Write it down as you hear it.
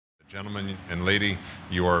Gentlemen and lady,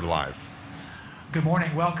 you are live. Good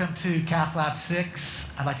morning. Welcome to Cath Lab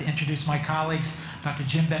 6. I'd like to introduce my colleagues, Dr.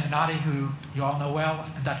 Jim Benenati, who you all know well,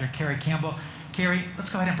 and Dr. Keri Campbell. Keri, let's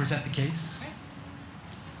go ahead and present the case.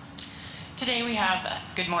 Today we have,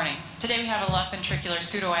 good morning. Today we have a left ventricular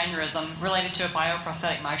pseudoaneurysm related to a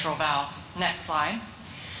bioprosthetic mitral valve. Next slide.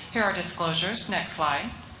 Here are disclosures. Next slide.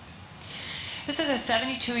 This is a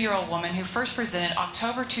 72-year-old woman who first presented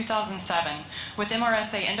October 2007 with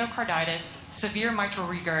MRSA endocarditis, severe mitral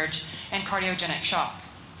regurg, and cardiogenic shock.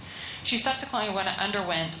 She subsequently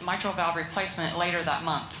underwent mitral valve replacement later that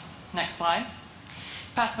month. Next slide.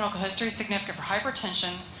 Past medical history is significant for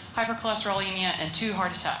hypertension, hypercholesterolemia, and 2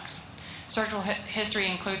 heart attacks. Surgical history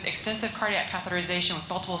includes extensive cardiac catheterization with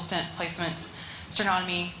multiple stent placements,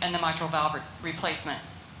 sternotomy, and the mitral valve replacement.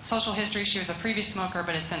 Social history, she was a previous smoker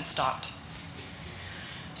but has since stopped.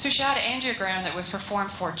 So she had an angiogram that was performed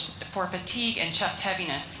for fatigue and chest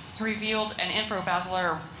heaviness. It revealed an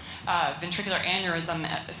infrabasilar ventricular aneurysm,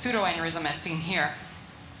 pseudoaneurysm as seen here.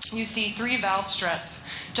 You see 3 valve struts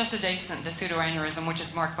just adjacent to the pseudoaneurysm, which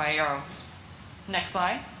is marked by arrows. Next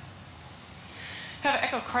slide. We have an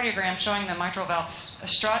echocardiogram showing the mitral valve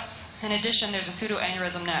struts. In addition, there's a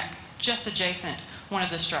pseudoaneurysm neck just adjacent one of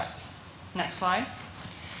the struts. Next slide.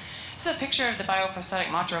 This is a picture of the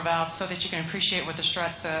bioprosthetic mitral valve so that you can appreciate what the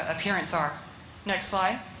struts' appearance are. Next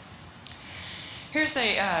slide. Here's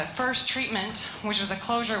the first treatment, which was a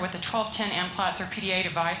closure with the 1210 Amplatzer PDA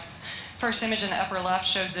device. First image in the upper left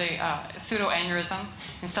shows the pseudoaneurysm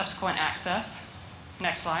and subsequent access.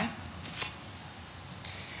 Next slide.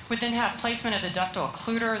 We then have placement of the ductal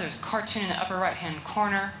occluder. There's a cartoon in the upper right-hand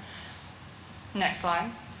corner. Next slide.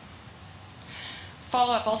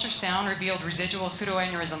 Follow-up ultrasound revealed residual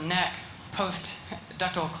pseudoaneurysm neck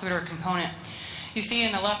post-ductal occluder component. You see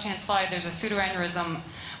in the left-hand slide there's a pseudoaneurysm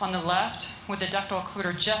on the left with the ductal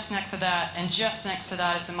occluder just next to that, and just next to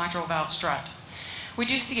that is the mitral valve strut. We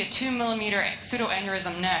do see a 2 millimeter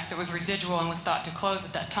pseudoaneurysm neck that was residual and was thought to close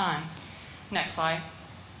at that time. Next slide.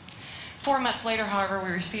 4 months later, however,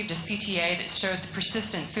 we received a CTA that showed the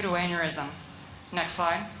persistent pseudoaneurysm. Next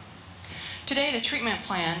slide. Today, the treatment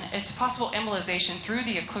plan is possible embolization through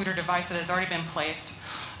the occluder device that has already been placed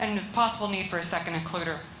and the possible need for a second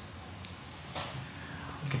occluder.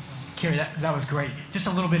 Okay. Keri, that was great. Just a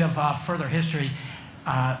little bit of further history.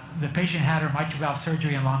 The patient had her mitral valve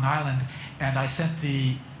surgery in Long Island, and I sent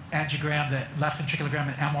the angiogram, the left ventriculogram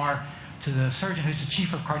and MR, to the surgeon who's the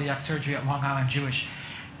chief of cardiac surgery at Long Island Jewish.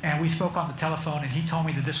 And we spoke on the telephone, and he told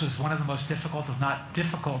me that this was one of the most difficult, if not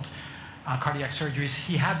difficult, cardiac surgeries.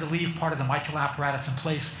 He had to leave part of the mitral apparatus in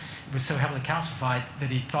place. It was so heavily calcified that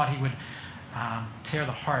he thought he would tear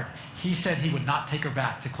the heart. He said he would not take her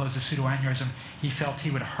back to close the pseudoaneurysm. He felt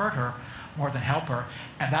he would hurt her more than help her,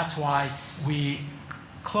 and that's why we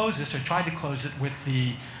closed this, or tried to close it, with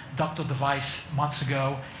the ductal device months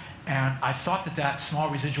ago. And I thought that that small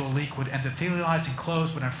residual leak would endothelialize and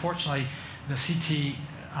close, but unfortunately the CT,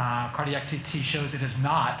 cardiac CT, shows it is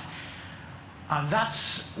not.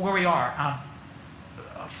 That's where we are.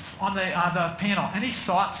 On the panel, any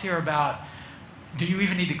thoughts here about, do you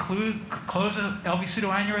even need to close a LV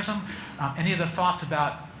pseudoaneurysm? Any other thoughts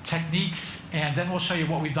about techniques? And then we'll show you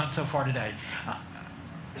what we've done so far today.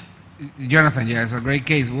 Jonathan, yeah, it's a great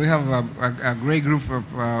case. We have a great group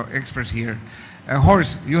of experts here.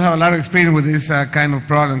 Horst, you have a lot of experience with this kind of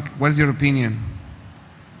problem. What's your opinion?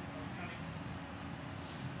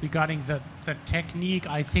 Regarding the technique,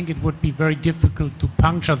 I think it would be very difficult to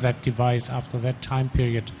puncture that device after that time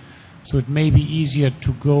period. So it may be easier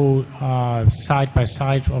to go side by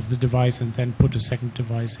side of the device and then put a second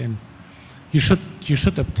device in. You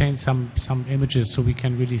should obtain some images so we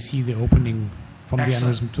can really see the opening from Excellent.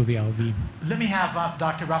 the aneurysm to the LV. Let me have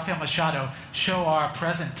Dr. Rafael Machado show our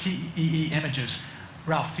present TEE images.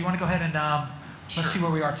 Ralph, do you want to go ahead and let's see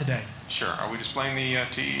where we are today? Sure. Are we displaying the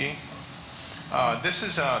TEE? This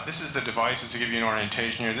is the device, to give you an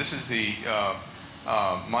orientation here. This is the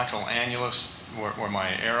mitral annulus where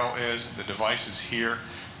my arrow is. The device is here.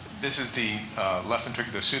 This is the left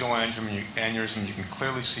ventricular pseudoaneurysm. You can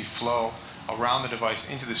clearly see flow around the device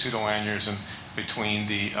into the pseudoaneurysm between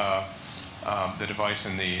the device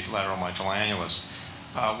and the lateral mitral annulus.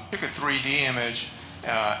 We took a 3D image,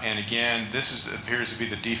 and again, this appears to be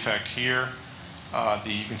the defect here.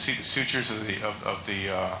 You can see the sutures of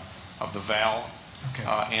the valve, okay,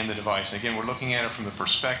 and the device. And again, we're looking at it from the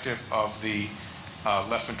perspective of the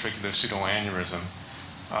left ventricular pseudoaneurysm.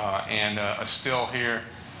 And a still here.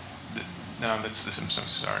 No, that's this. I'm so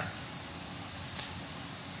sorry.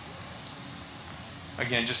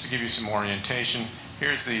 Again, just to give you some orientation,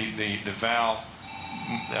 here's the valve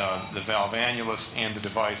the valve annulus and the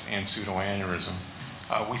device and pseudoaneurysm.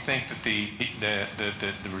 We think that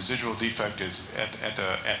the residual defect is at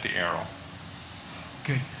the arrow.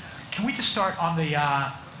 Good. Can we just start on the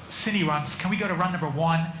cine runs? Can we go to run number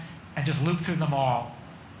 1 and just loop through them all?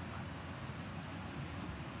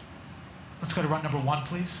 Let's go to run number 1,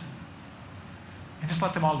 please. And just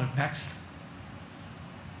let them all loop. Next.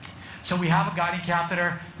 So we have a guiding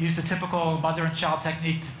catheter, use the typical mother and child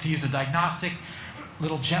technique to use a diagnostic, a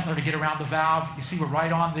little gentler to get around the valve. You see we're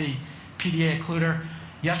right on the PDA occluder.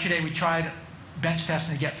 Yesterday we tried bench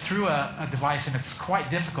testing to get through a device, and it's quite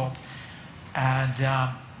difficult. And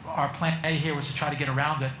our plan A here was to try to get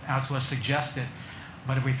around it, as was suggested.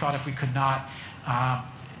 But if we thought if we could not,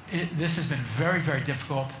 this has been very, very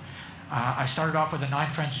difficult. I started off with a 9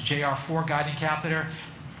 French JR4 guiding catheter.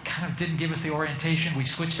 Kind of didn't give us the orientation. We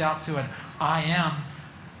switched out to an IM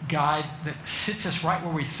guide that sits us right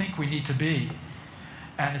where we think we need to be.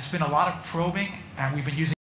 And it's been a lot of probing, and we've been using